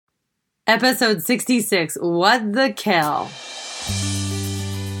Episode 66, What the Kel?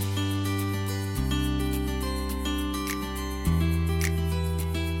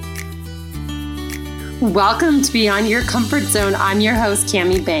 Welcome to Beyond Your Comfort Zone. I'm your host,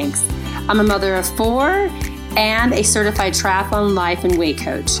 Cami Banks. I'm a mother of 4 and a certified triathlon life and weight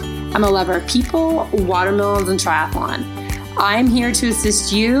coach. I'm a lover of people, watermelons, and triathlon. I'm here to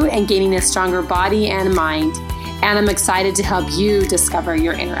assist you in gaining a stronger body and mind, and I'm excited to help you discover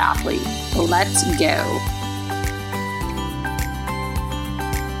your inner athlete. Let's go.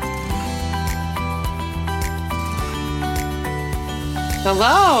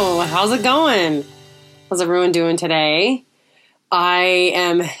 Hello, how's it going? How's everyone doing today? I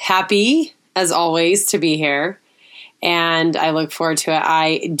am happy, as always, to be here, and I look forward to it.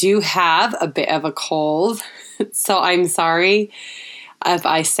 I do have a bit of a cold, so I'm sorry if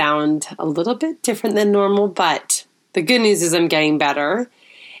I sound a little bit different than normal, but the good news is I'm getting better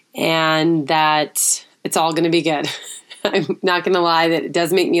and that it's all going to be good. I'm not going to lie that it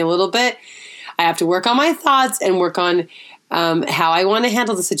does make me a little bit. I have to work on my thoughts and work on how I want to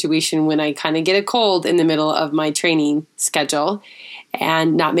handle the situation when I kind of get a cold in the middle of my training schedule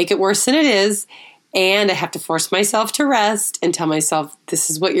and not make it worse than it is. And I have to force myself to rest and tell myself, this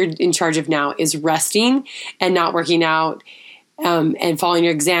is what you're in charge of now, is resting and not working out and following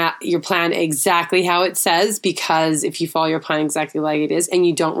your plan exactly how it says, because if you follow your plan exactly like it is and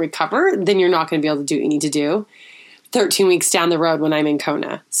you don't recover, then you're not going to be able to do what you need to do 13 weeks down the road when I'm in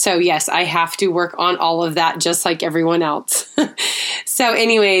Kona. So yes, I have to work on all of that just like everyone else. So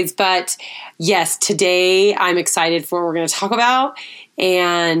anyways, but yes, today I'm excited for what we're going to talk about.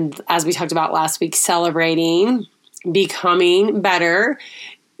 And as we talked about last week, celebrating becoming better.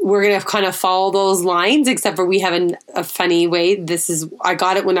 We're going to kind of follow those lines, except for we have a funny way. I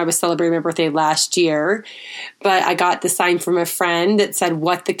got it when I was celebrating my birthday last year, but I got the sign from a friend that said,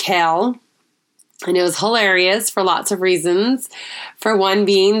 "What the Kel?" And it was hilarious for lots of reasons. For one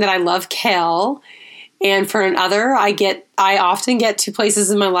being that I love kale. And for another, I often get to places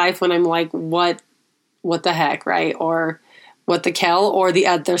in my life when I'm like, what the heck, right? Or what the Kel, or the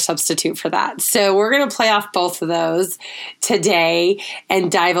other substitute for that. So we're going to play off both of those today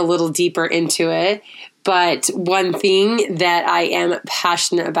and dive a little deeper into it. But one thing that I am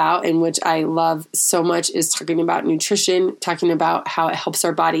passionate about and which I love so much is talking about nutrition, talking about how it helps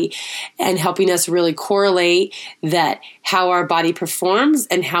our body and helping us really correlate that how our body performs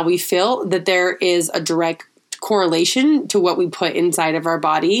and how we feel, that there is a direct correlation to what we put inside of our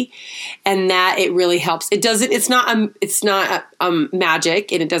body, and that it really helps. It's not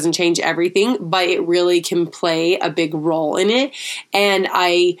magic, and it doesn't change everything, but it really can play a big role in it. And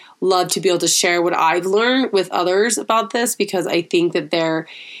I love to be able to share what I've learned with others about this, because I think that there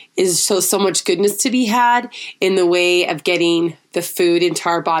is so much goodness to be had in the way of getting the food into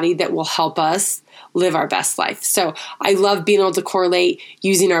our body that will help us live our best life. So I love being able to correlate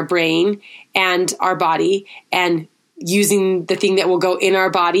using our brain and our body, and using the thing that will go in our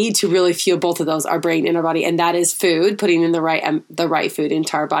body to really fuel both of those, our brain and our body. And that is food, putting in the right food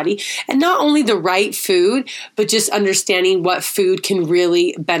into our body. And not only the right food, but just understanding what food can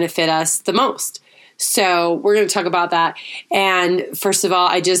really benefit us the most. So we're going to talk about that. And first of all,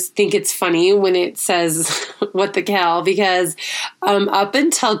 I just think it's funny when it says what the Kel, because up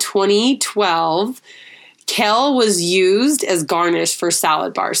until 2012, kale was used as garnish for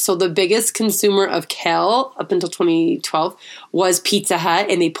salad bars. So the biggest consumer of kale up until 2012 was Pizza Hut,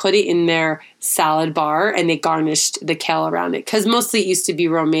 and they put it in their salad bar and they garnished the kale around it, because mostly it used to be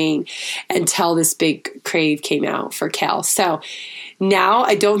romaine until this big crave came out for kale. So now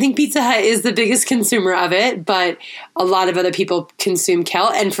I don't think Pizza Hut is the biggest consumer of it, but a lot of other people consume kale,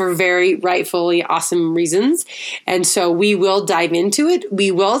 and for very rightfully awesome reasons. And so we will dive into it.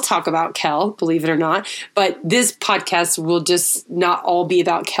 We will talk about kale, believe it or not, but this podcast will just not all be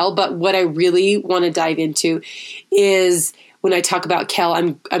about kale. But what I really want to dive into is, when I talk about kale,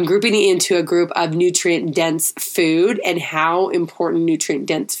 I'm grouping it into a group of nutrient-dense food and how important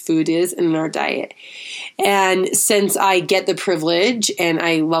nutrient-dense food is in our diet. And since I get the privilege, and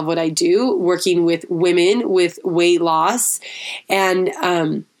I love what I do, working with women with weight loss, and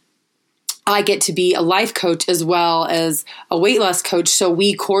I get to be a life coach as well as a weight loss coach. So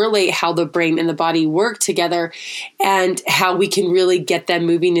we correlate how the brain and the body work together and how we can really get them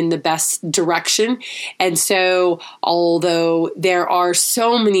moving in the best direction. And so although there are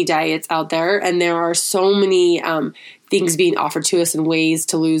so many diets out there and there are so many things being offered to us and ways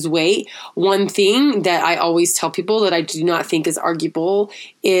to lose weight, one thing that I always tell people that I do not think is arguable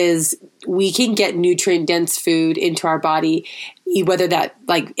is we can get nutrient-dense food into our body, whether that,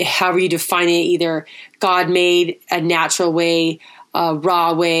 like, however you define it, either God-made, a natural way, a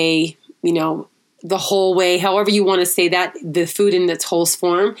raw way, the whole way, however you want to say that, the food in its whole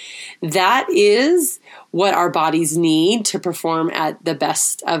form, that is what our bodies need to perform at the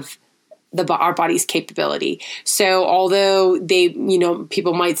best of our body's capability. So although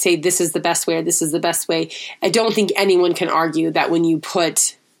people might say this is the best way or this is the best way, I don't think anyone can argue that when you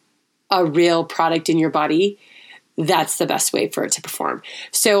put a real product in your body, that's the best way for it to perform.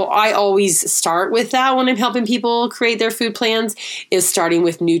 So I always start with that when I'm helping people create their food plans, is starting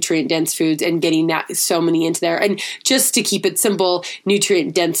with nutrient dense foods and getting that so many into there. And just to keep it simple,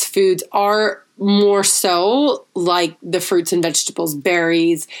 nutrient dense foods are more so like the fruits and vegetables,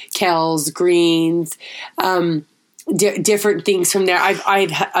 berries, kales, greens, different things from there.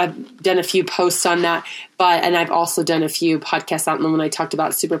 I've done a few posts on that, and I've also done a few podcasts out when I talked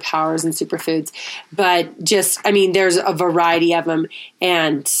about superpowers and superfoods. But there's a variety of them,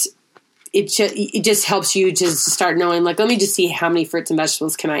 and it just helps you to start knowing, like, let me just see how many fruits and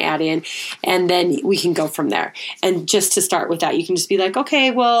vegetables can I add in, and then we can go from there. And just to start with that, you can just be like,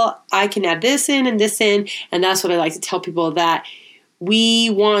 okay, well, I can add this in and this in, and that's what I like to tell people, that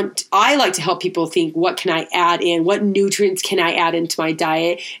I like to help people think, what can I add in? What nutrients can I add into my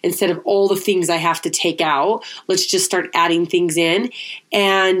diet instead of all the things I have to take out? Let's just start adding things in.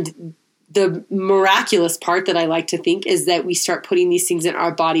 And the miraculous part that I like to think is that we start putting these things in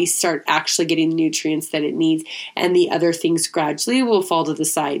our bodies, start actually getting the nutrients that it needs, and the other things gradually will fall to the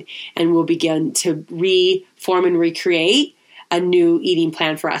side, and we'll begin to reform and recreate a new eating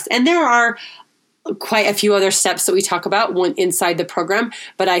plan for us. And there are quite a few other steps that we talk about inside the program,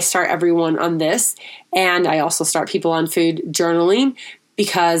 but I start everyone on this, and I also start people on food journaling,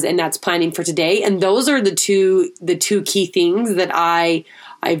 and that's planning for today. And those are the two key things that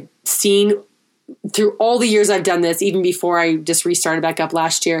I've seen through all the years I've done this, even before I just restarted back up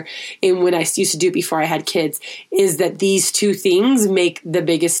last year, and when I used to do it before I had kids, is that these two things make the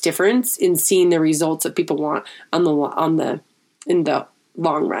biggest difference in seeing the results that people want in the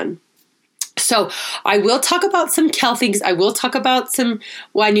long run. So I will talk about some kale things. I will talk about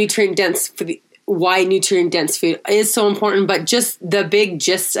why nutrient dense food is so important. But just the big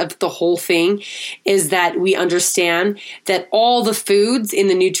gist of the whole thing is that we understand that all the foods in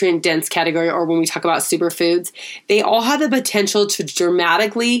the nutrient dense category, or when we talk about superfoods, they all have the potential to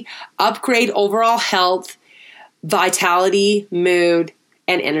dramatically upgrade overall health, vitality, mood,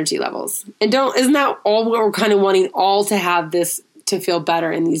 and energy levels. And isn't that all what we're kind of wanting, all to have this, to feel better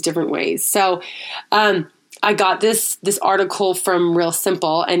in these different ways? So I got this article from Real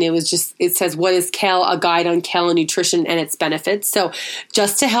Simple, and it says, what is kale? A guide on kale and nutrition and its benefits. So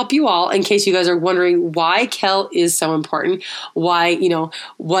just to help you all, in case you guys are wondering why kale is so important, why,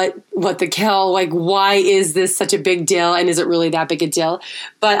 what the kale, like, why is this such a big deal? And is it really that big a deal?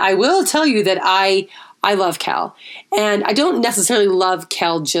 But I will tell you that I love kale, and I don't necessarily love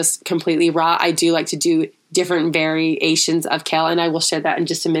kale just completely raw. I do like to do different variations of kale, and I will share that in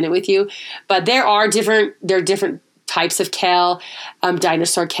just a minute with you. But there are different types of kale,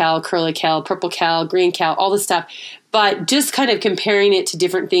 dinosaur kale, curly kale, purple kale, green kale, all this stuff. But just kind of comparing it to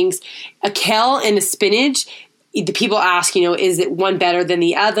different things, a kale and a spinach, the people ask, is it one better than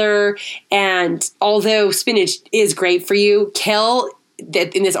the other? And although spinach is great for you, kale,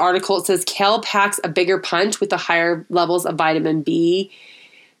 that in this article, it says kale packs a bigger punch with the higher levels of vitamin B6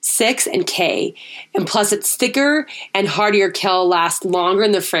 and K. And plus it's thicker and heartier. Kale lasts longer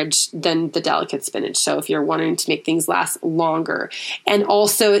in the fridge than the delicate spinach. So if you're wanting to make things last longer. And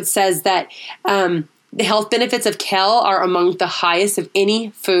also it says that the health benefits of kale are among the highest of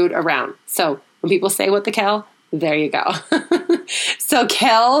any food around. So when people say what the kale, there you go. So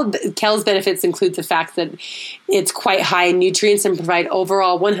kale's benefits include the fact that it's quite high in nutrients and provide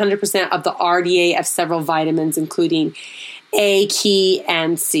overall 100% of the RDA of several vitamins, including A, K,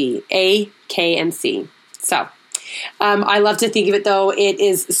 and C. So I love to think of it, though, it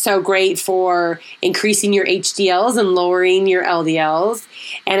is so great for increasing your HDLs and lowering your LDLs.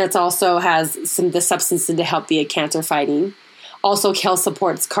 And it also has the substances to help the cancer fighting. Also, kale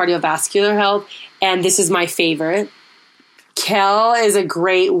supports cardiovascular health. And this is my favorite. Kale is a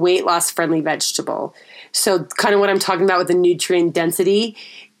great weight loss friendly vegetable. So kind of what I'm talking about with the nutrient density,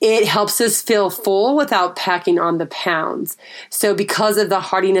 it helps us feel full without packing on the pounds. So because of the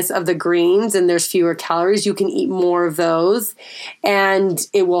hardiness of the greens and there's fewer calories, you can eat more of those, and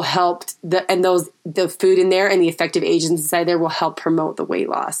it will help the food in there and the effective agents inside there will help promote the weight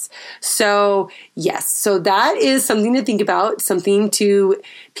loss. So yes, so that is something to think about, something to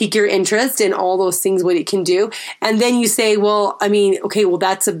pique your interest in all those things, what it can do. And then you say, well,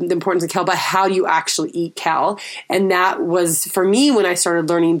 that's the importance of kale, but how do you actually eat kale? And that was for me when I started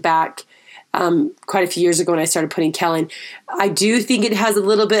learning back quite a few years ago when I started putting kale in. I do think it has a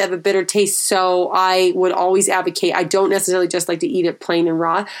little bit of a bitter taste, so I would always advocate. I don't necessarily just like to eat it plain and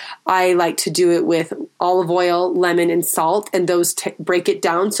raw. I like to do it with olive oil, lemon, and salt, and those break it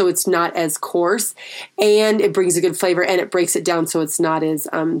down so it's not as coarse, and it brings a good flavor, and it breaks it down so it's not as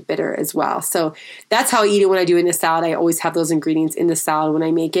bitter as well. So that's how I eat it when I do it in a salad. I always have those ingredients in the salad when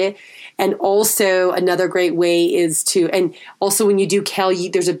I make it. And also another great way is and also when you do kale,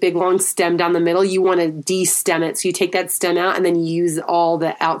 there's a big long stem down the middle. You want to de-stem it. So you take that stem out and then you use all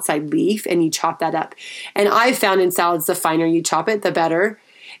the outside leaf and you chop that up. And I've found in salads, the finer you chop it, the better.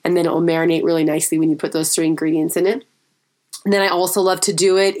 And then it will marinate really nicely when you put those 3 ingredients in it. And then I also love to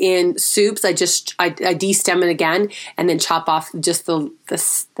do it in soups. I de-stem it again and then chop off just the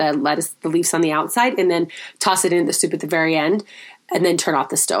lettuce, the leaves on the outside, and then toss it in the soup at the very end, and then turn off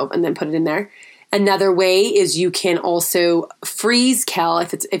the stove and then put it in there. Another way is you can also freeze kale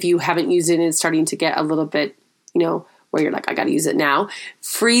if you haven't used it and it's starting to get a little bit, where you're like, I got to use it now.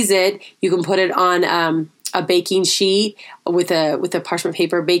 Freeze it. You can put it on a baking sheet with a parchment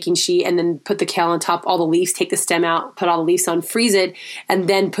paper baking sheet, and then put the kale on top, all the leaves, take the stem out, put all the leaves on, freeze it, and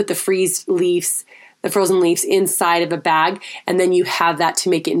then put the frozen leaves inside of a bag, and then you have that to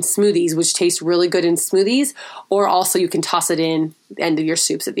make it in smoothies, which tastes really good in smoothies, or also you can toss it in the end of your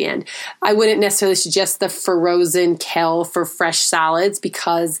soups at the end. I wouldn't necessarily suggest the frozen kale for fresh salads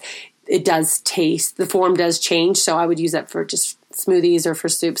because it does taste, the form does change, so I would use that for just smoothies or for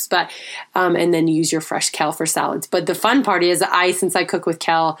soups, but and then use your fresh kale for salads. But the fun part is since I cook with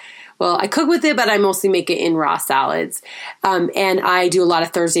kale, well, I cook with it, but I mostly make it in raw salads. And I do a lot of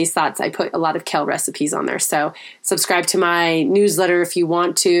Thursday thoughts. I put a lot of kale recipes on there. So subscribe to my newsletter if you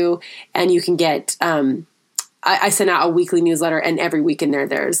want to, and you can get, I send out a weekly newsletter, and every week in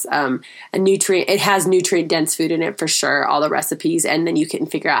there's it has nutrient dense food in it for sure, all the recipes. And then you can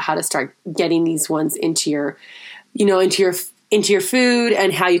figure out how to start getting these ones into your food,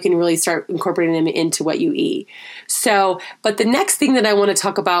 and how you can really start incorporating them into what you eat. So, but the next thing that I want to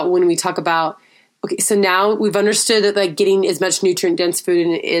talk about when we talk about, okay, so now we've understood that like getting as much nutrient dense food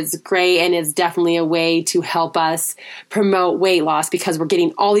in is great, and it's definitely a way to help us promote weight loss because we're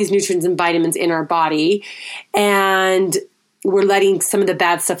getting all these nutrients and vitamins in our body, and we're letting some of the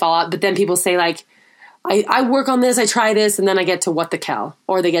bad stuff fall out. But then people say like, I work on this, I try this, and then I get to what the hell,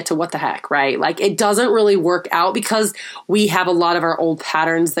 or they get to what the heck, right? Like it doesn't really work out because we have a lot of our old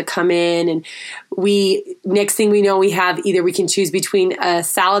patterns that come in, and next thing we know, we can choose between a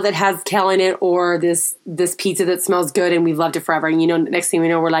salad that has kale in it or this pizza that smells good and we've loved it forever. And next thing we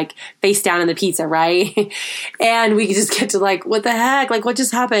know, we're like face down in the pizza, right? And we just get to like, what the heck? Like what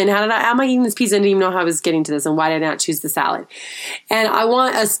just happened? How am I eating this pizza? I didn't even know how I was getting to this, and why did I not choose the salad? And I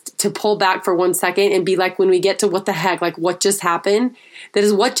want us to pull back for 1 second and be like, when we get to what the heck, like what just happened? That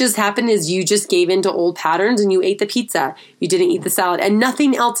is what just happened is you just gave into old patterns and you ate the pizza. You didn't eat the salad, and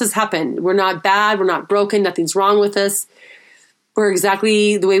nothing else has happened. We're not bad. We're not broken. Nothing's wrong with us. We're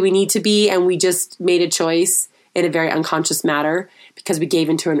exactly the way we need to be. And we just made a choice in a very unconscious manner because we gave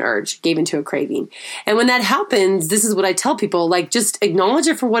into an urge, gave into a craving. And when that happens, this is what I tell people, like just acknowledge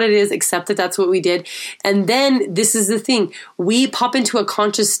it for what it is, accept that that's what we did. And then this is the thing, we pop into a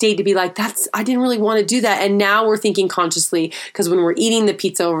conscious state to be like, I didn't really want to do that. And now we're thinking consciously, because when we're eating the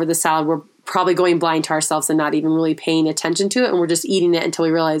pizza over the salad, we're probably going blind to ourselves and not even really paying attention to it. And we're just eating it until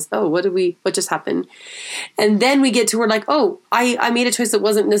we realize, oh, what just happened? And then we get to where like, oh, I made a choice that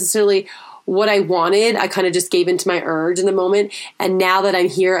wasn't necessarily what I wanted. I kind of just gave into my urge in the moment. And now that I'm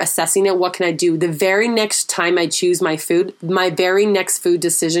here assessing it, what can I do? The very next time I choose my food, my very next food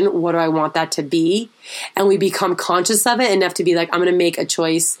decision, what do I want that to be? And we become conscious of it enough to be like, I'm going to make a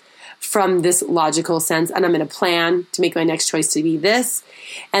choice from this logical sense, and I'm going to plan to make my next choice to be this.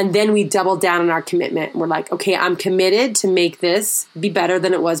 And then we double down on our commitment. We're like, okay, I'm committed to make this be better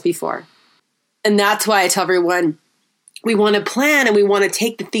than it was before. And that's why I tell everyone, we want to plan and we want to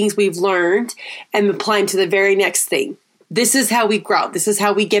take the things we've learned and apply them to the very next thing. This is how we grow. This is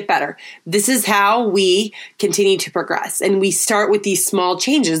how we get better. This is how we continue to progress. And we start with these small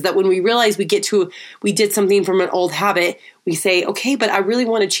changes that when we realize we did something from an old habit, we say, okay, but I really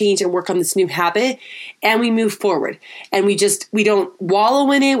want to change and work on this new habit. And we move forward. And we don't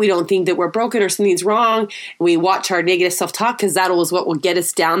wallow in it. We don't think that we're broken or something's wrong. We watch our negative self-talk because that is what will get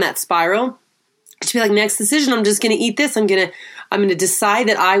us down that spiral. To be like, next decision, I'm just going to eat this. I'm going to decide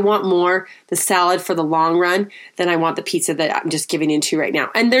that I want more the salad for the long run than I want the pizza that I'm just giving into right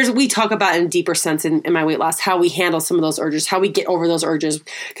now. And we talk about in a deeper sense in my weight loss, how we handle some of those urges, how we get over those urges,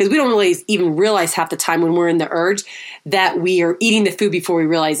 because we don't really even realize half the time when we're in the urge that we are eating the food before we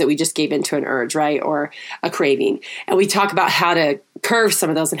realize that we just gave into an urge, right? Or a craving. And we talk about how to curve some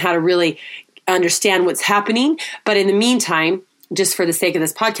of those and how to really understand what's happening. But in the meantime, just for the sake of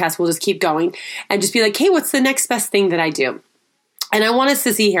this podcast, we'll just keep going and just be like, hey, what's the next best thing that I do? And I want us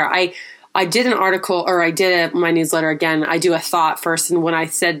to see here. I did an article, or I did my newsletter again. I do a thought first. And when I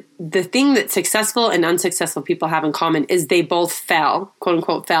said the thing that successful and unsuccessful people have in common is they both fell, quote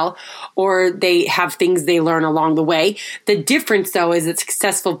unquote, fell, or they have things they learn along the way. The difference though is that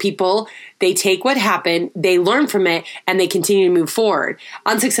successful people, they take what happened, they learn from it, and they continue to move forward.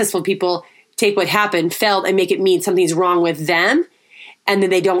 Unsuccessful people take what happened, failed, and make it mean something's wrong with them. And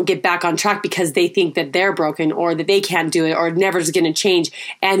then they don't get back on track because they think that they're broken or that they can't do it or never is going to change.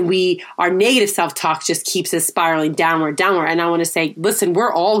 And our negative self-talk just keeps us spiraling downward. And I want to say, listen,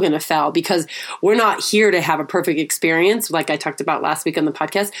 we're all going to fail because we're not here to have a perfect experience. Like I talked about last week on the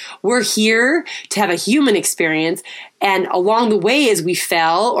podcast, we're here to have a human experience. And along the way, as we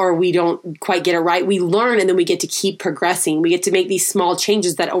fail or we don't quite get it right, we learn and then we get to keep progressing. We get to make these small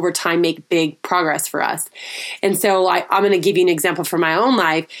changes that over time make big progress for us. And so I'm going to give you an example from my own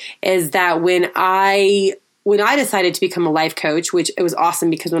life is that when I decided to become a life coach, which it was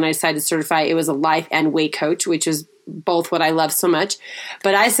awesome because when I decided to certify, it was a life and weight coach, which is both what I love so much.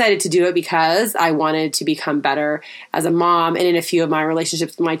 But I decided to do it because I wanted to become better as a mom. And in a few of my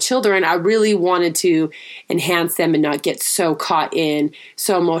relationships with my children, I really wanted to enhance them and not get so caught in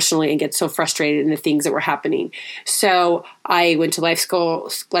so emotionally and get so frustrated in the things that were happening. So I went to life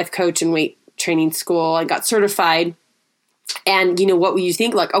coach and weight training school and got certified. And what would you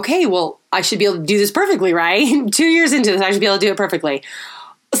think? Like, okay, well, I should be able to do this perfectly, right? 2 years into this, I should be able to do it perfectly.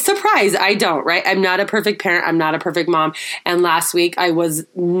 Surprise, I don't, right? I'm not a perfect parent. I'm not a perfect mom. And last week I was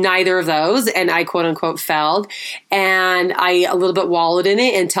neither of those and I quote unquote failed. And I a little bit wallowed in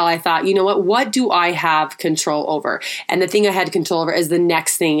it until I thought, you know what do I have control over? And the thing I had control over is the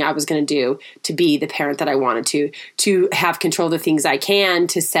next thing I was going to do to be the parent that I wanted to have control of the things I can,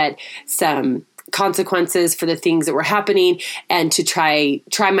 to set some consequences for the things that were happening and to try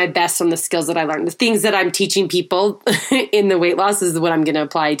my best on the skills that I learned. The things that I'm teaching people in the weight loss is what I'm going to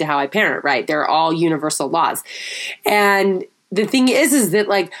apply to how I parent, right? They're all universal laws. And the thing is that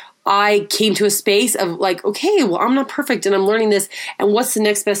like, I came to a space of like, okay, well, I'm not perfect and I'm learning this. And what's the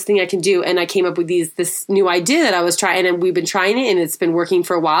next best thing I can do? And I came up with this new idea that I was trying, and we've been trying it and it's been working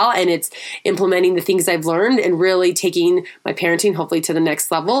for a while, and it's implementing the things I've learned and really taking my parenting hopefully to the next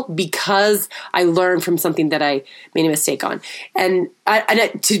level because I learned from something that I made a mistake on. And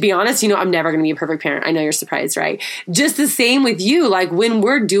to be honest, I'm never going to be a perfect parent. I know you're surprised, right? Just the same with you. Like when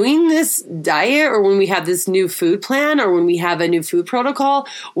we're doing this diet or when we have this new food plan or when we have a new food protocol,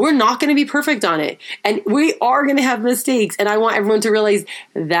 we're not going to be perfect on it. And we are going to have mistakes. And I want everyone to realize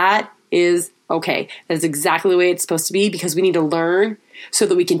that is okay. That is exactly the way it's supposed to be because we need to learn so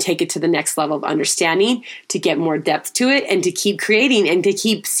that we can take it to the next level of understanding, to get more depth to it, and to keep creating and to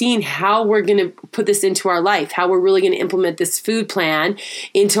keep seeing how we're going to put this into our life, how we're really going to implement this food plan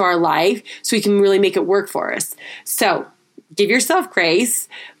into our life so we can really make it work for us. So give yourself grace,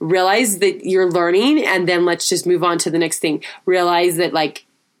 realize that you're learning, and then let's just move on to the next thing. Realize that like,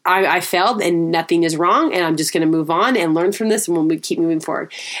 I failed and nothing is wrong and I'm just going to move on and learn from this and we'll keep moving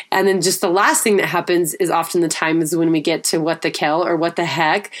forward. And then just the last thing that happens is often the time is when we get to what the hell or what the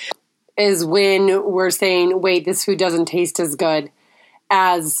heck is when we're saying, wait, this food doesn't taste as good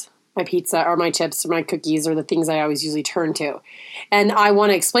as my pizza or my chips or my cookies or the things I always usually turn to. And I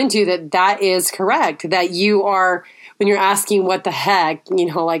want to explain to you that is correct, that you are, when you're asking what the heck,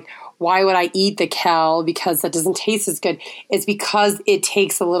 like, why would I eat the kale because that doesn't taste as good? It's because it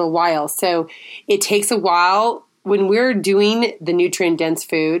takes a little while. So it takes a while when we're doing the nutrient dense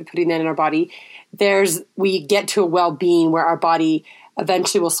food, putting that in our body, we get to a well-being where our body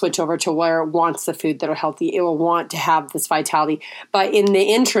eventually will switch over to where it wants the food that are healthy. It will want to have this vitality. But in the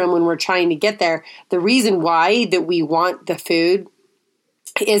interim, when we're trying to get there, the reason why that we want the food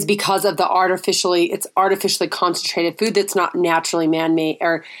is because of it's artificially concentrated food that's not naturally man-made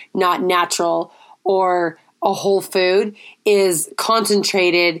or not natural, or a whole food is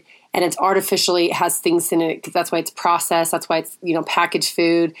concentrated and it's artificially, it has things in it because that's why it's processed. That's why it's, packaged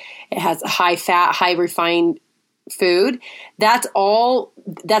food. It has high fat, high refined food. That's all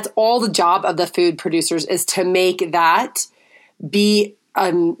the job of the food producers is to make that be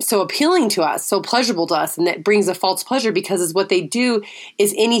so appealing to us, so pleasurable to us, and that brings a false pleasure because what they do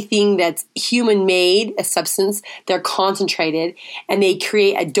is anything that's human made, a substance, they're concentrated and they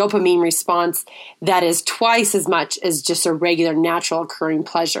create a dopamine response that is twice as much as just a regular natural occurring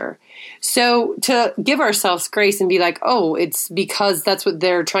pleasure. So to give ourselves grace and be like, oh, it's because that's what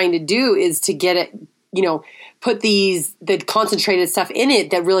they're trying to do is to get it, put the concentrated stuff in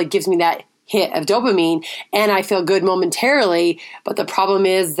it that really gives me that hit of dopamine and I feel good momentarily. But the problem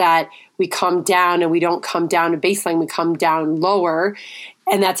is that we come down and we don't come down to baseline, we come down lower.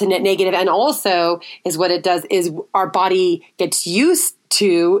 And that's a net negative. And also is what it does is our body gets used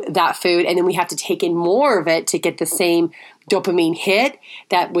to that food and then we have to take in more of it to get the same dopamine hit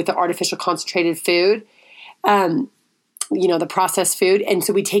that with the artificial concentrated food. The processed food. And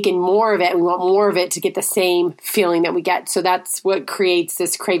so we take in more of it and we want more of it to get the same feeling that we get. So that's what creates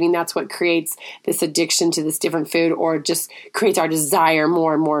this craving. That's what creates this addiction to this different food or just creates our desire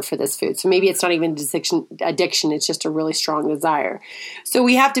more and more for this food. So maybe it's not even addiction. It's just a really strong desire. So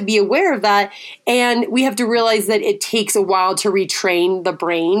we have to be aware of that. And we have to realize that it takes a while to retrain the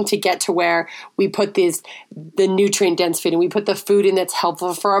brain to get to where we put the nutrient dense food and we put the food in that's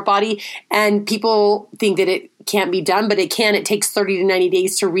helpful for our body. And people think that it can't be done, but it can. It takes 30 to 90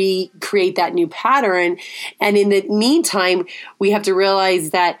 days to recreate that new pattern. And in the meantime, we have to realize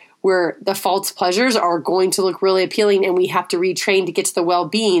that the false pleasures are going to look really appealing and we have to retrain to get to the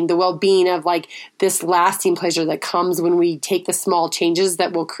well-being of like this lasting pleasure that comes when we take the small changes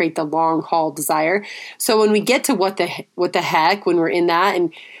that will create the long haul desire. So when we get to what the heck, when we're in that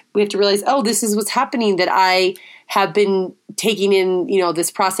and we have to realize, oh, this is what's happening, that I have been taking in,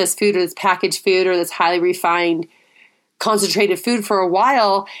 this processed food or this packaged food or this highly refined concentrated food for a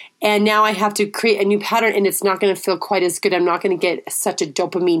while. And now I have to create a new pattern and it's not going to feel quite as good. I'm not going to get such a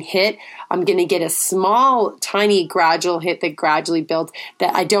dopamine hit. I'm going to get a small, tiny, gradual hit that gradually builds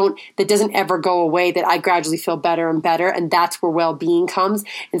that doesn't ever go away, that I gradually feel better and better. And that's where well-being comes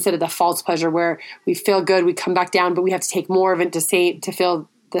instead of the false pleasure where we feel good, we come back down, but we have to take more of it to feel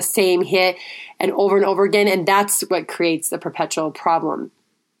the same hit and over again. And that's what creates the perpetual problem.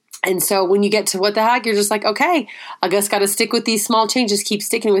 And so when you get to what the heck, you're just like, okay, I just got to stick with these small changes, keep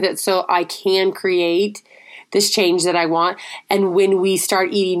sticking with it so I can create this change that I want. And when we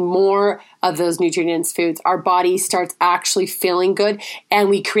start eating more of those nutrient-dense foods, our body starts actually feeling good and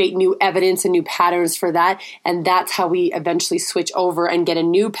we create new evidence and new patterns for that. And that's how we eventually switch over and get a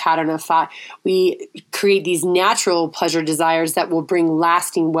new pattern of thought. We create these natural pleasure desires that will bring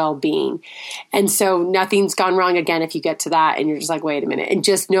lasting well-being. And so nothing's gone wrong again if you get to that and you're just like, wait a minute. And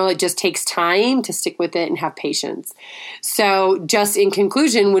just know it just takes time to stick with it and have patience. So just in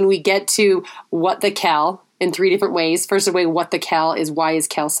conclusion, when we get to what the Kel, in 3 different ways. First of all, what the Kel is, why is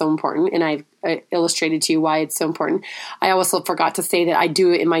Kel so important? And I've illustrated to you why it's so important. I also forgot to say that I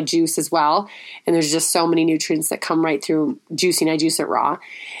do it in my juice as well. And there's just so many nutrients that come right through juicing. I juice it raw.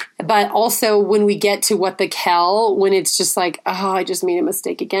 But also when we get to what the Kel, when it's just like, oh, I just made a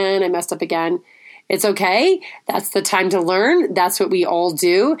mistake again. I messed up again. It's okay. That's the time to learn. That's what we all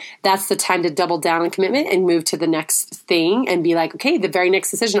do. That's the time to double down on commitment and move to the next thing and be like, okay, the very next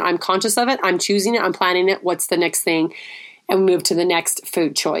decision, I'm conscious of it. I'm choosing it. I'm planning it. What's the next thing? And we move to the next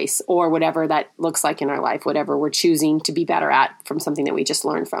food choice or whatever that looks like in our life, whatever we're choosing to be better at from something that we just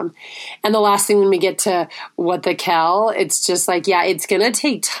learned from. And the last thing when we get to what the Kel, it's just like, yeah, it's going to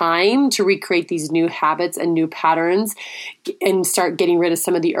take time to recreate these new habits and new patterns and start getting rid of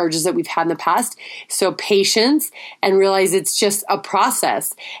some of the urges that we've had in the past. So patience and realize it's just a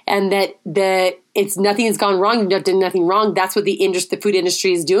process and that it's nothing has gone wrong. You've done nothing wrong. That's what the food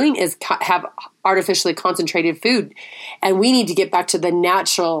industry is doing is have artificially concentrated food. And we need to get back to the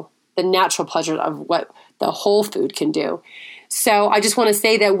natural pleasure of what the whole food can do. So I just want to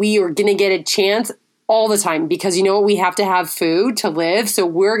say that we are going to get a chance all the time because you know what? We have to have food to live. So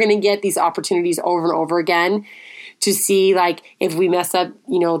we're going to get these opportunities over and over again to see like if we mess up,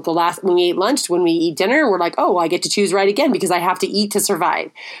 when we ate lunch, when we eat dinner, we're like, oh, I get to choose right again because I have to eat to survive.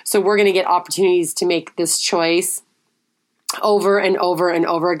 So we're going to get opportunities to make this choice over and over and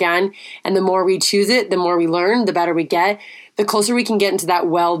over again. And the more we choose it, the more we learn, the better we get, the closer we can get into that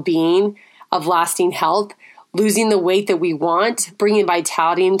well-being of lasting health, losing the weight that we want, bringing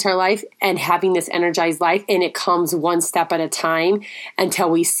vitality into our life and having this energized life. And it comes one step at a time until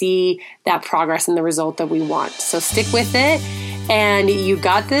we see that progress and the result that we want. So stick with it and you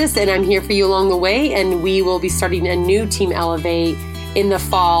got this. And I'm here for you along the way. And we will be starting a new Team Elevate in the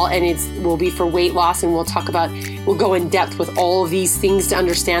fall and will be for weight loss. And we'll go in depth with all of these things to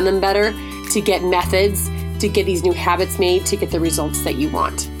understand them better, to get methods, to get these new habits made, to get the results that you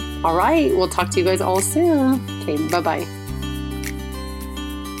want. All right, we'll talk to you guys all soon. Okay, bye-bye.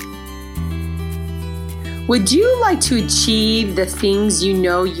 Would you like to achieve the things you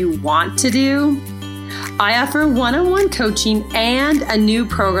know you want to do? I offer one-on-one coaching and a new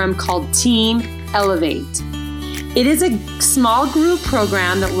program called Team Elevate. It is a small group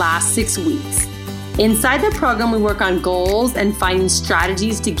program that lasts 6 weeks. Inside the program, we work on goals and finding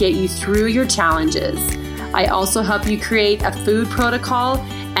strategies to get you through your challenges. I also help you create a food protocol,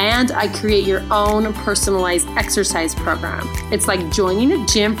 and I create your own personalized exercise program. It's like joining a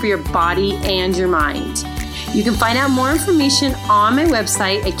gym for your body and your mind. You can find out more information on my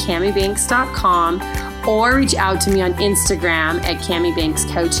website at CamiBanks.com or reach out to me on Instagram at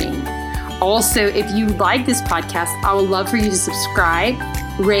CamiBanksCoaching. Also, if you like this podcast, I would love for you to subscribe,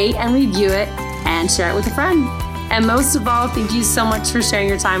 rate and review it, and share it with a friend. And most of all, thank you so much for sharing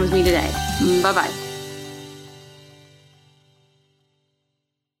your time with me today. Bye-bye.